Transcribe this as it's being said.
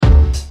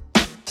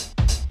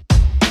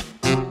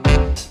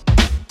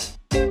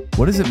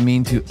What does it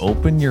mean to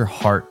open your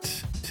heart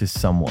to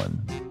someone?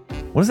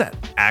 What does that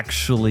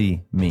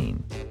actually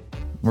mean?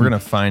 We're going to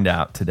find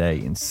out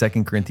today in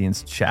 2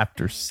 Corinthians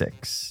chapter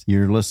 6.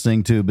 You're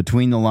listening to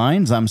Between the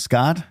Lines. I'm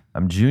Scott.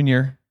 I'm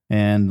Junior.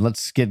 And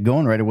let's get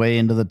going right away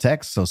into the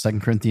text. So 2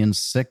 Corinthians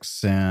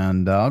 6,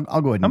 and I'll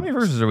go ahead and... How many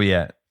verses are we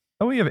at?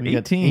 Oh, we have 18.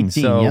 18,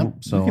 so yep.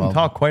 So we can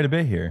talk quite a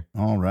bit here.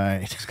 All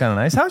right. It's kind of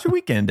nice. How's your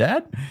weekend,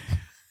 Dad?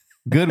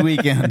 Good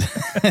weekend.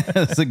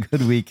 It's a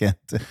good weekend.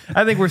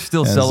 I think we're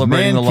still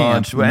celebrating the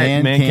launch.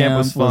 Man Camp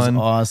was fun.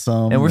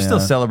 Awesome. And we're still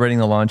celebrating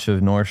the launch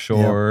of North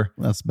Shore.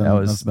 Yep. That's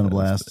been a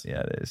blast.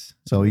 Yeah, it is.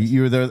 So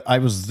you were there. I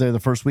was there the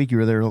first week. You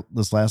were there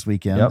this last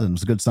weekend, and it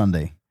was a good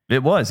Sunday.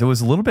 It was. It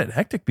was a little bit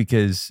hectic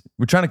because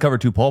we're trying to cover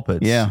two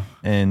pulpits. Yeah.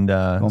 And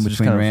going so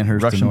between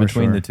Randhurst rushing and North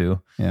between Shore. the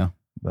two. Yeah.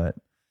 But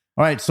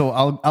all right, so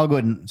I'll go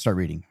ahead and start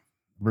reading.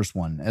 Verse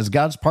 1, as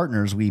God's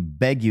partners, we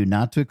beg you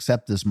not to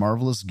accept this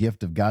marvelous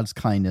gift of God's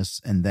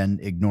kindness and then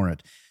ignore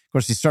it. Of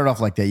course, you start off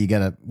like that, you got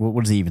to,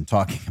 what is he even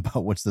talking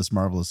about? What's this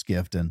marvelous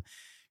gift? And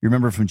you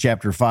remember from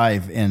chapter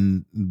 5,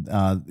 and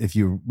if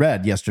you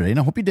read yesterday, and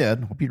I hope you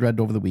did, hope you read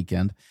over the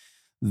weekend,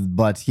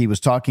 but he was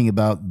talking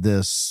about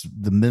the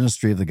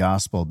ministry of the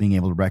gospel, being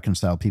able to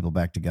reconcile people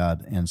back to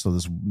God. And so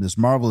this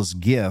marvelous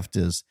gift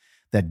is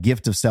that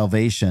gift of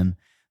salvation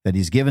that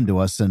he's given to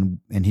us, and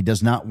he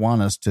does not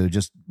want us to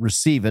just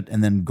receive it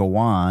and then go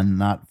on,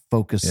 not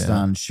focused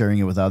on sharing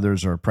it with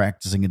others or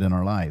practicing it in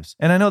our lives.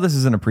 And I know this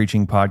isn't a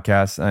preaching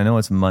podcast. I know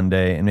it's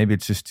Monday, and maybe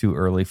it's just too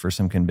early for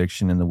some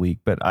conviction in the week,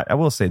 but I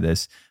will say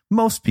this.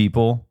 Most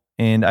people,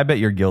 and I bet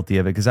you're guilty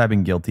of it because I've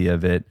been guilty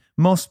of it,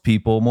 most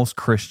people, most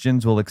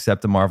Christians will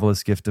accept the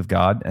marvelous gift of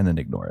God and then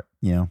ignore it.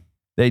 Yeah.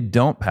 They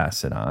don't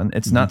pass it on.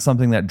 It's not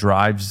something that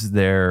drives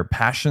their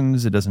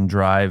passions. It doesn't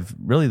drive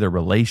really their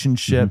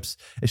relationships.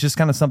 It's just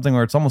kind of something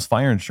where it's almost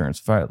fire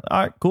insurance. All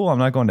right, cool. I'm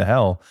not going to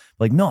hell.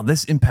 Like, no,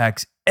 this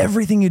impacts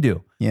everything you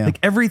do. Yeah. Like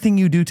everything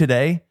you do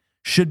today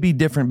should be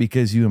different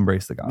because you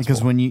embrace the gospel.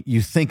 Because when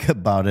you think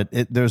about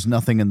it, there's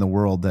nothing in the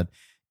world that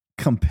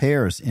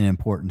compares in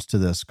importance to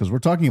this, because we're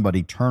talking about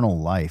eternal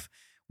life,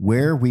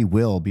 where we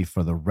will be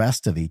for the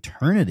rest of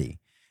eternity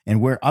and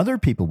where other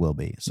people will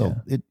be. So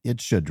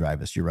it should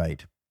drive us. You're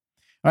right.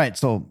 All right,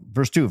 so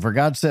verse 2, for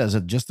God says,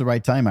 at just the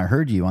right time I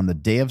heard you, on the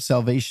day of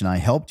salvation I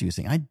helped you,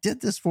 saying, I did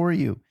this for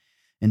you.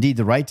 Indeed,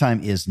 the right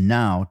time is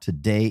now.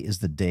 Today is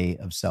the day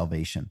of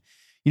salvation.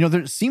 You know,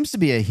 there seems to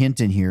be a hint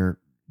in here,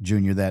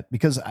 Junior, that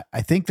because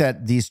I think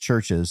that these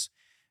churches,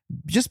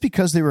 just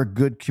because they were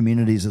good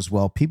communities as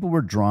well, people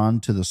were drawn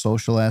to the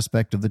social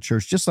aspect of the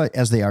church, just like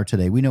as they are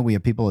today. We know we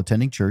have people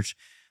attending church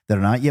that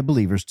are not yet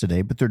believers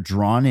today, but they're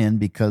drawn in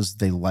because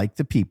they like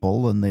the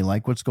people and they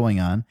like what's going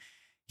on.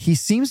 He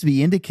seems to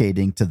be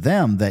indicating to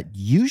them that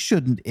you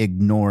shouldn't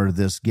ignore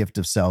this gift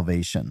of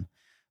salvation,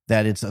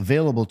 that it's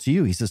available to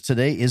you. He says,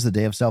 today is the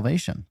day of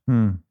salvation.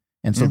 And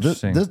so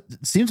this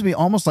seems to be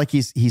almost like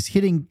he's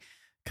hitting,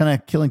 kind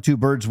of killing two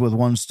birds with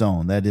one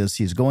stone. That is,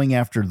 he's going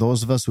after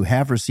those of us who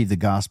have received the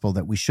gospel,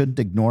 that we shouldn't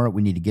ignore it.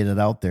 We need to get it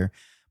out there.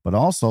 But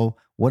also,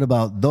 what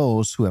about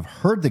those who have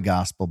heard the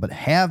gospel, but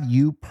have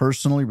you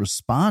personally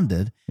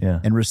responded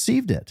and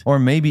received it? Or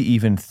maybe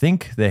even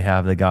think they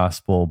have the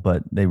gospel,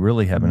 but they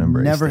really haven't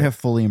embraced it. Never have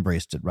fully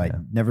embraced it, right? Yeah.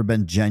 Never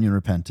been genuine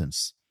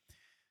repentance.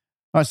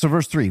 All right, so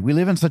verse 3, we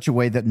live in such a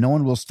way that no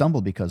one will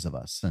stumble because of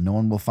us, and no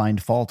one will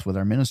find fault with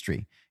our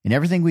ministry. In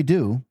everything we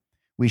do,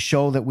 we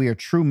show that we are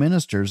true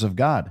ministers of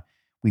God.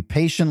 We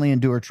patiently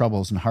endure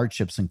troubles and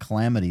hardships and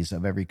calamities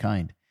of every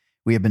kind.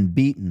 We have been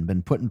beaten,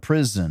 been put in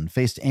prison,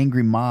 faced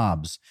angry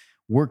mobs,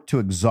 worked to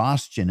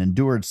exhaustion,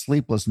 endured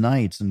sleepless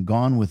nights, and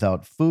gone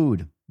without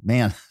food.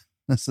 Man,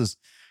 this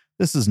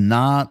is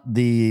not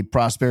the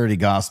prosperity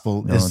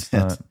gospel, no, is it?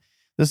 Not.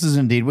 This is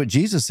indeed what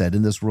Jesus said,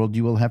 in this world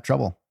you will have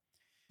trouble.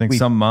 I think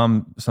some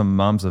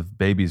moms of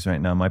babies right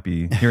now might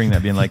be hearing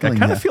that, being like, I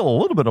kind of feel a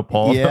little bit of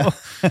Paul. Yeah.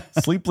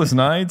 Sleepless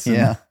nights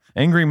and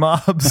angry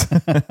mobs.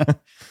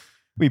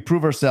 We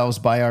prove ourselves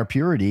by our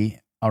purity,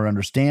 our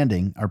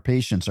understanding, our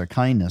patience, our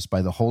kindness,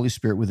 by the Holy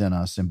Spirit within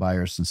us, and by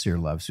our sincere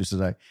love. So he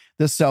says,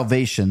 this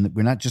salvation,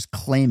 we're not just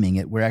claiming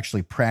it, we're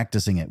actually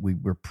practicing it.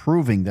 We're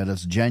proving that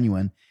it's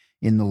genuine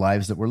in the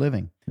lives that we're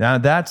living. Now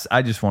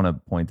I just want to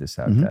point this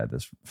out, Dad.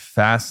 This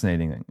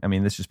fascinating thing. I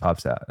mean, this just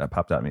popped out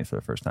at me for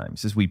the first time. It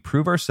says we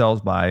prove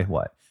ourselves by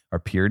what? Our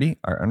purity,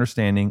 our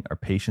understanding, our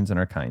patience, and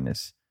our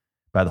kindness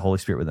by the Holy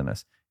Spirit within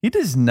us. He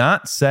does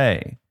not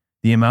say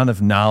the amount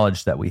of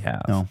knowledge that we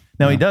have.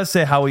 Now he does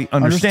say how we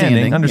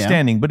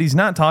understanding, but he's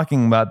not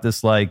talking about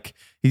this like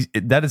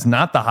that is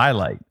not the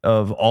highlight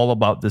of all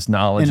about this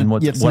knowledge and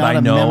what I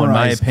know and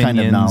my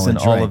opinions and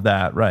all of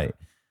that, right?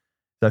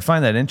 So I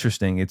find that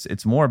interesting.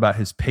 It's more about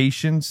his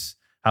patience,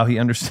 how he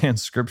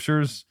understands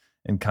scriptures,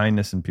 and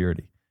kindness and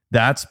purity.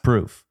 That's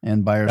proof.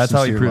 And by our that's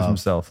how he proves love.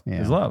 himself,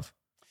 his love.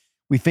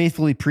 We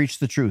faithfully preach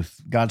the truth.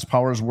 God's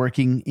power is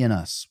working in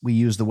us. We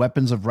use the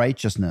weapons of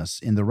righteousness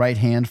in the right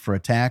hand for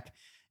attack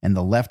and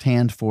the left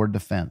hand for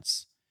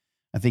defense.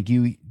 I think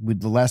the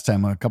last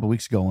time, a couple of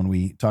weeks ago when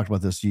we talked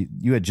about this,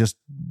 you had just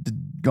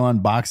gone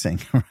boxing,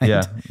 right?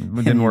 Yeah, it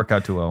didn't work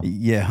out too well.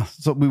 Yeah,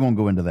 so we won't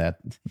go into that.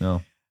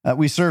 No.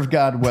 We serve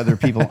God whether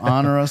people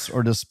honor us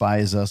or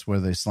despise us,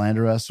 whether they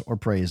slander us or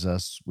praise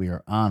us. We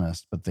are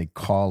honest, but they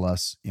call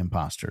us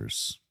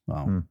imposters.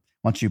 Well,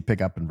 why don't you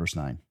pick up in verse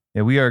 9?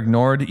 Yeah, we are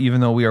ignored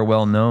even though we are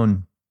well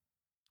known.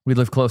 We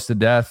live close to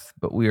death,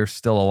 but we are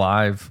still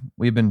alive.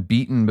 We have been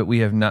beaten, but we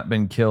have not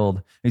been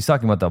killed. He's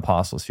talking about the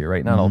apostles here,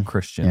 right? Not all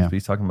Christians, but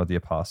he's talking about the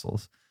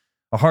apostles.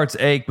 Our hearts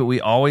ache, but we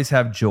always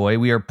have joy.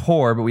 We are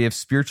poor, but we have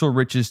spiritual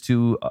riches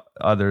to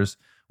others.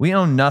 We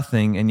own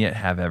nothing and yet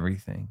have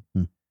everything.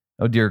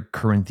 Oh, dear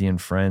Corinthian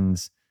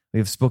friends, we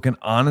have spoken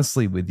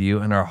honestly with you,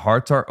 and our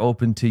hearts are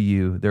open to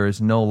you. There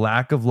is no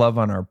lack of love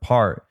on our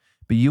part,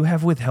 but you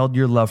have withheld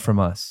your love from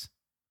us.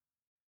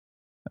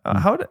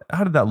 How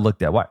did that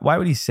look at? Why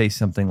would he say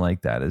something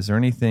like that? Is there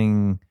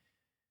anything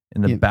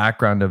in the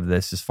background of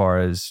this as far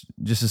as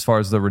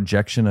the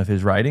rejection of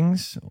his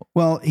writings?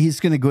 Well, he's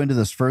going to go into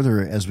this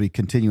further as we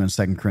continue in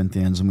 2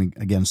 Corinthians, and we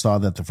again saw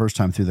that the first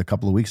time through a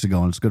couple of weeks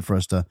ago, and it's good for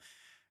us to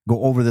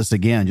go over this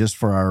again just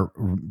for our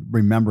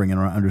remembering and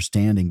our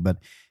understanding. But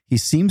he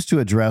seems to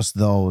address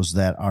those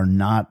that are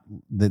not,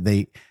 that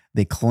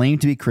they claim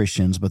to be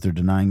Christians, but they're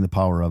denying the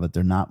power of it.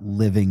 They're not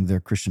living their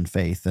Christian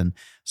faith. And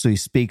so he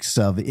speaks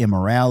of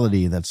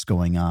immorality that's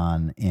going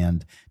on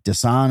and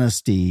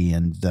dishonesty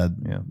and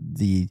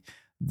the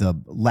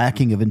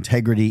lacking of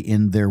integrity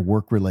in their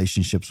work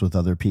relationships with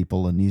other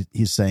people. And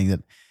he's saying that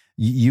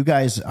you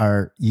guys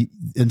are,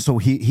 and so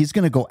he's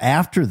going to go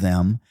after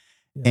them.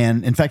 Yeah.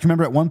 And in fact,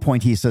 remember at one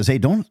point he says, "Hey,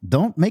 don't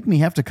make me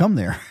have to come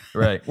there."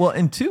 Right. Well,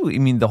 and two, I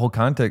mean, the whole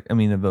context, I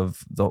mean,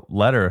 of the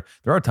letter,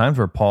 there are times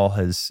where Paul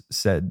has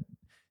said,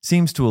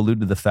 seems to allude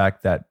to the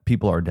fact that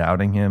people are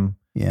doubting him,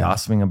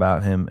 gossiping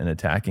about him, and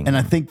attacking him. And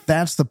I think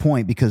that's the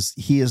point, because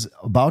he is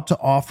about to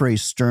offer a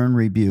stern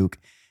rebuke,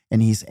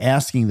 and he's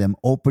asking them,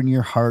 open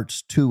your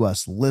hearts to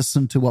us.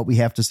 Listen to what we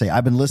have to say.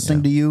 I've been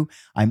listening to you.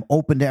 I'm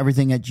open to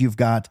everything that you've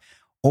got.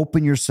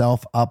 Open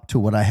yourself up to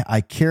what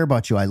I care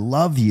about you. I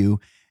love you.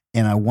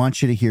 And I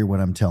want you to hear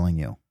what I'm telling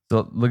you.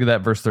 So look at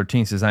that. Verse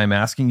 13 says, I am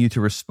asking you to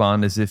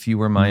respond as if you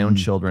were my own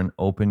children.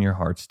 Open your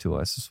hearts to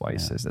us. That's why he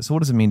says that. So what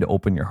does it mean to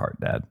open your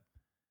heart, Dad?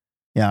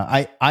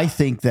 Yeah, I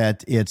think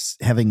that it's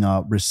having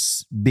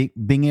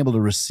being able to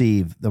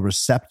receive, the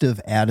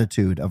receptive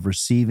attitude of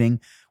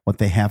receiving what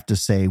they have to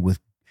say with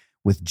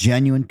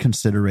genuine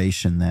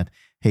consideration that,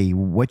 hey,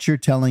 what you're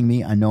telling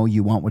me, I know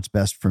you want what's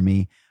best for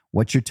me.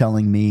 What you're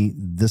telling me,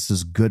 this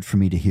is good for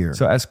me to hear.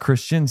 So as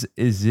Christians,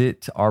 is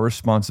it our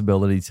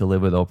responsibility to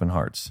live with open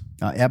hearts?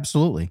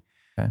 Absolutely.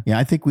 Okay. Yeah,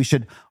 I think we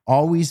should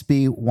always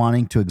be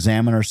wanting to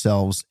examine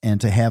ourselves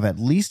and to have at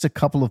least a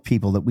couple of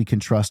people that we can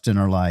trust in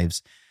our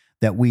lives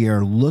that we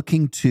are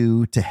looking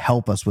to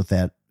help us with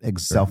that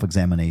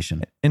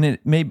self-examination. And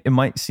it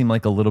might seem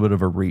like a little bit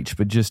of a reach,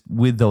 but just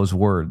with those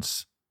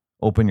words,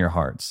 open your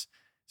hearts.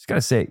 Just got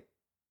to say,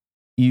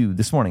 you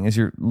this morning, as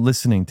you're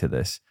listening to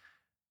this,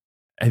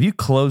 have you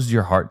closed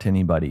your heart to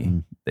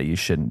anybody that you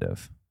shouldn't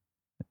have?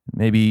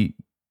 Maybe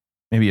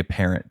a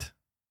parent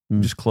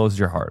just closed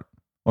your heart,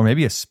 or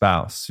maybe a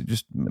spouse.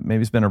 Maybe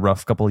it's been a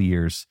rough couple of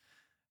years,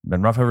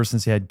 been rough ever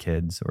since you had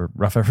kids, or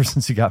rough ever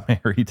since you got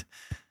married.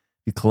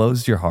 You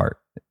closed your heart.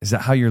 Is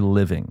that how you're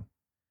living?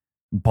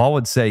 Paul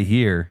would say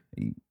here,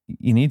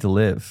 you need to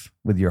live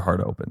with your heart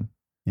open,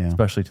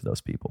 especially to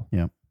those people.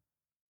 Yeah.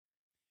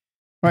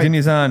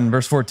 Continues on,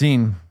 verse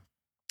 14.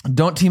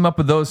 Don't team up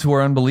with those who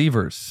are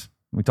unbelievers.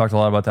 We talked a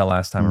lot about that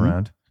last time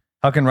around.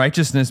 How can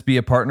righteousness be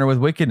a partner with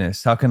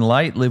wickedness? How can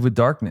light live with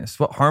darkness?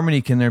 What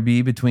harmony can there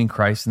be between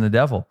Christ and the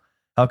devil?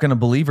 How can a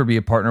believer be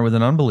a partner with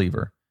an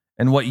unbeliever?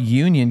 And what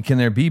union can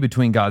there be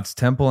between God's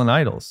temple and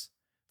idols?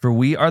 For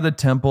we are the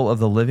temple of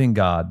the living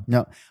God.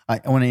 Now,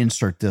 I want to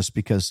insert this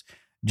because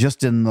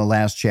just in the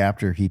last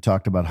chapter, he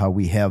talked about how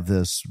we have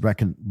this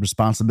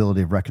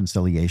responsibility of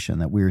reconciliation,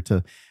 that we are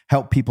to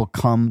help people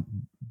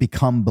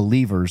become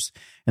believers.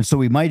 And so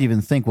we might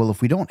even think, well,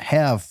 if we don't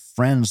have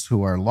friends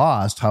who are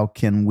lost, how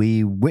can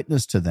we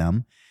witness to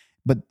them?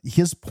 But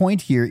his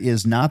point here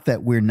is not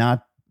that we're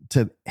not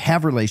to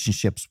have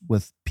relationships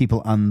with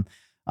people on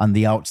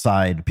the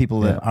outside,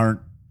 people that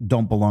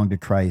don't belong to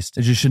Christ.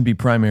 It just shouldn't be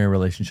primary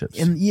relationships.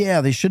 And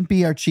they shouldn't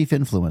be our chief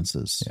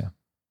influences. Yeah.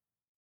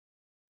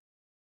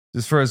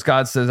 Just for as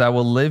God says, I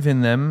will live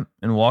in them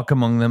and walk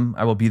among them.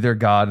 I will be their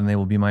God and they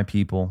will be my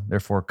people.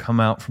 Therefore, come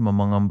out from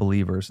among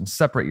unbelievers and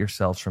separate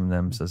yourselves from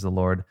them, says the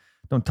Lord.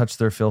 Don't touch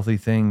their filthy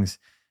things,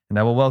 and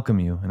I will welcome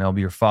you, and I will be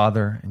your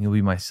father, and you'll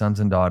be my sons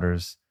and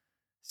daughters,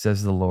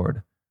 says the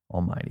Lord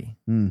Almighty.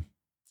 All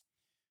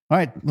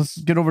right, let's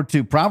get over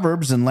to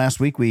Proverbs. And last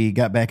week we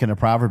got back into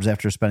Proverbs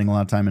after spending a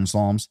lot of time in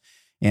Psalms.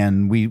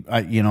 And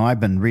I've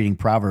been reading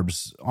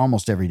Proverbs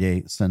almost every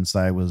day since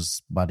I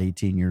was about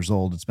 18 years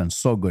old. It's been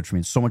so good for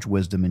me. So much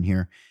wisdom in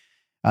here.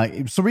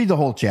 So read the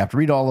whole chapter.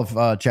 Read all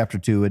of chapter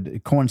 2.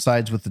 It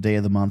coincides with the day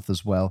of the month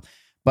as well.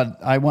 But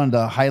I wanted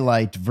to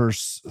highlight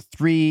verse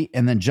 3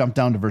 and then jump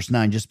down to verse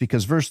 9, just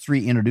because verse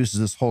 3 introduces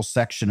this whole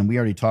section. And we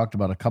already talked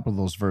about a couple of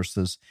those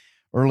verses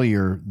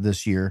earlier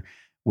this year,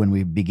 when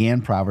we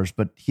began Proverbs,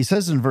 but he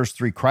says in verse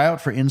 3, cry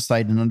out for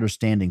insight and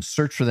understanding.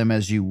 Search for them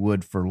as you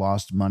would for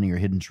lost money or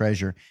hidden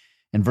treasure.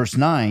 In verse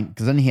 9,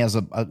 because then he has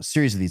a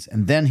series of these,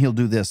 and then he'll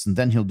do this, and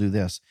then he'll do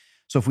this.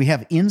 So if we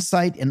have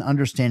insight and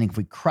understanding, if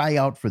we cry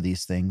out for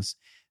these things,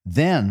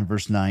 then,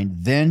 verse 9,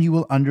 then you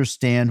will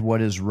understand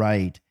what is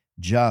right,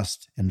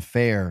 just, and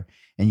fair,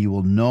 and you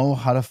will know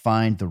how to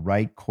find the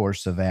right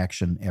course of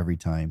action every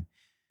time.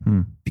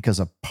 Because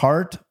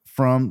apart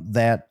from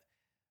that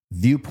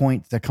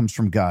viewpoint that comes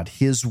from God,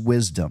 his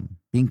wisdom,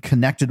 being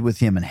connected with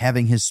him and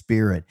having his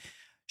spirit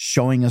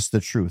showing us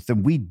the truth,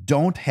 then we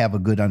don't have a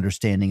good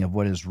understanding of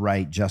what is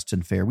right, just,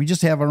 and fair. We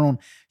just have our own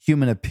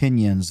human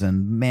opinions,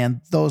 and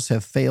man, those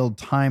have failed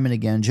time and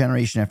again,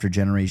 generation after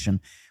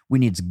generation. We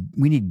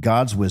need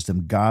God's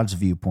wisdom, God's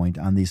viewpoint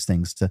on these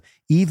things to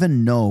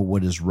even know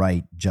what is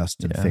right,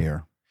 just, and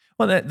fair.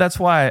 Well, that's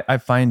why I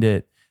find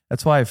it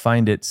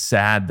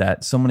sad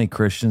that so many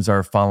Christians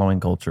are following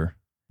culture.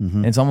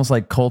 Mm-hmm. It's almost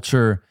like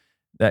culture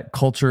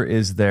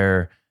is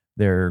their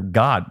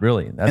God,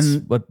 really.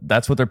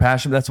 That's what they're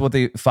passionate. That's what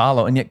they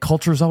follow. And yet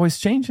culture is always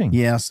changing.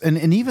 Yes.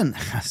 And even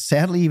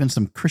sadly, even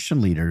some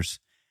Christian leaders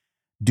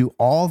do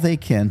all they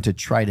can to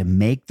try to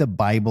make the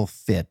Bible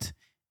fit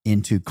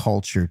into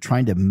culture,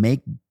 trying to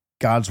make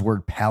God's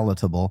word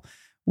palatable,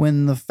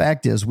 when the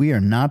fact is we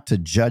are not to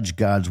judge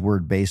God's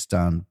word based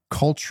on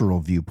cultural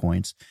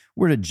viewpoints.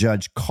 We're to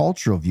judge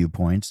cultural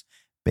viewpoints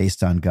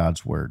based on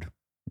God's word.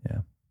 Yeah.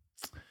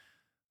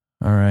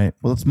 All right.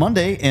 Well, it's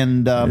Monday,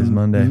 and it is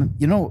Monday.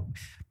 You know,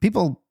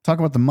 people talk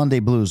about the Monday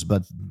blues,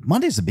 but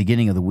Monday's the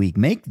beginning of the week.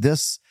 Make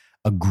this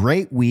a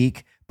great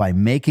week by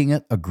making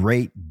it a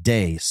great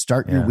day.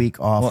 Start your week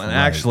off. Well, and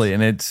actually,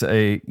 and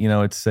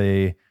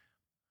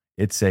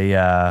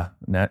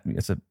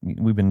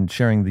we've been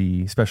sharing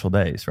the special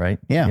days, right?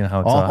 Yeah. You know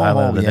how it's a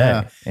highlight of the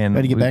day, and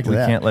we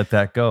can't let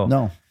that go.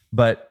 No.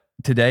 But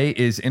today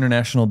is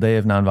International Day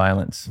of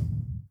Nonviolence.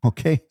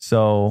 Okay.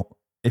 So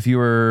if you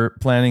were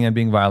planning on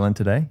being violent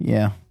today,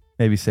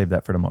 maybe save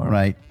that for tomorrow.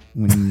 Right.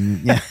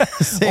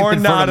 Or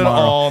not at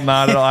all.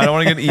 Not at all. I don't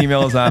want to get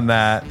emails on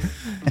that.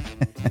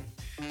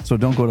 So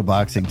don't go to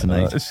boxing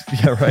tonight.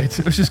 Right.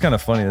 It was just kind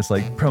of funny. It's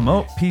like,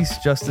 promote peace,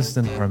 justice,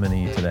 and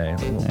harmony today.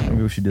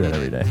 Maybe we should do that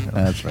every day.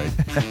 That's right.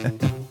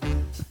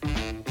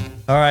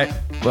 All right.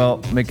 Well,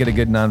 make it a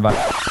good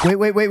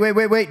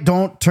nonviolent. Wait.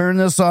 Don't turn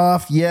this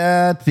off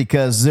yet,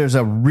 because there's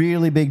a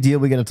really big deal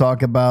we got to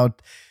talk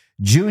about.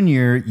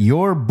 Junior,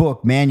 your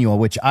book manual,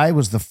 which I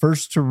was the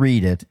first to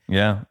read it.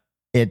 Yeah.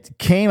 It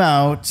came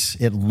out,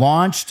 it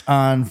launched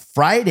on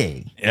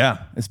Friday. Yeah.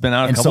 It's been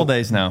out a couple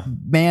days now.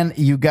 Man,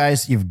 you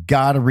guys, you've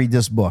got to read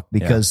this book,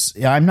 because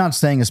I'm not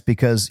saying it's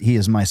because he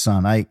is my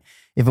son.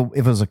 If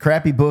it was a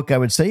crappy book, I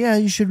would say, yeah,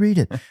 you should read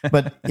it.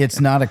 But it's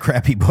not a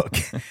crappy book.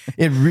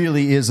 It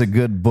really is a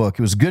good book.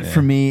 It was good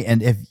for me.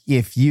 And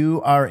if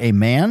you are a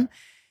man,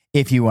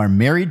 if you are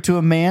married to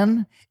a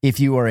man, if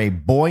you are a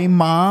boy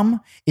mom,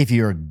 if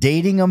you're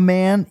dating a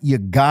man, you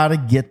got to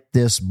get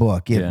this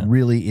book. It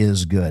really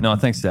is good. No,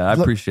 thanks, Dad.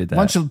 I appreciate that.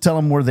 Why don't you tell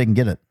them where they can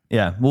get it?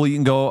 Yeah. Well, you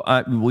can go,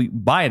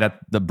 buy it at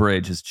the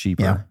Bridge. It's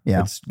cheaper.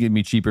 Yeah. It's going to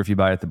be cheaper if you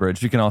buy it at the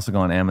Bridge. You can also go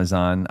on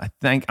Amazon. I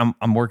think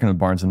I'm working with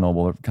Barnes &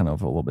 Noble. They're kind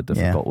of a little bit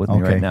difficult with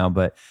me right now,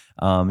 but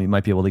you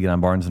might be able to get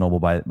on Barnes & Noble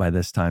by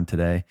this time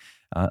today.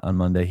 On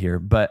Monday here,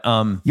 but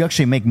you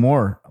actually make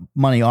more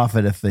money off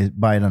it if they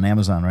buy it on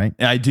Amazon, right?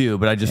 I do,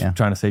 but I just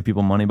trying to save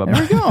people money. But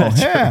there we go.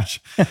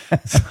 Church.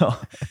 So,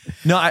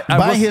 no, I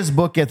buy his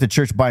book at the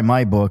church. Buy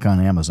my book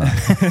on Amazon.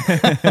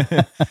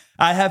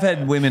 I have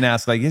had women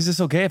ask, like, "Is this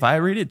okay if I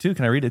read it too?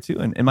 Can I read it too?"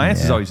 And my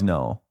answer is always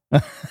no.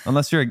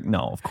 Unless you're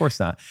no, of course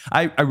not.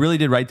 I really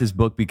did write this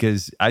book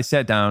because I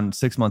sat down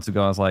 6 months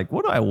ago. I was like,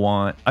 what do I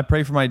want? I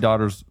pray for my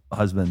daughter's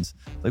husbands.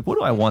 Like, what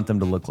do I want them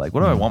to look like? What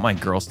do I want my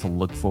girls to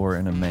look for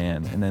in a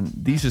man? And then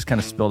these just kind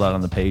of spilled out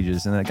on the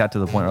pages. And then it got to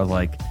the point where I was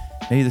like,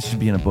 maybe this should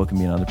be in a book and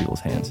be in other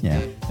people's hands.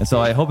 Yeah. And so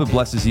I hope it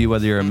blesses you,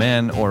 whether you're a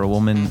man or a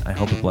woman. I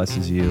hope it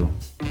blesses you.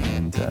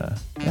 And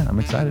I'm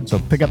excited. So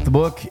pick up the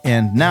book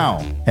and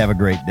now have a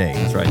great day.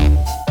 That's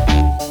right.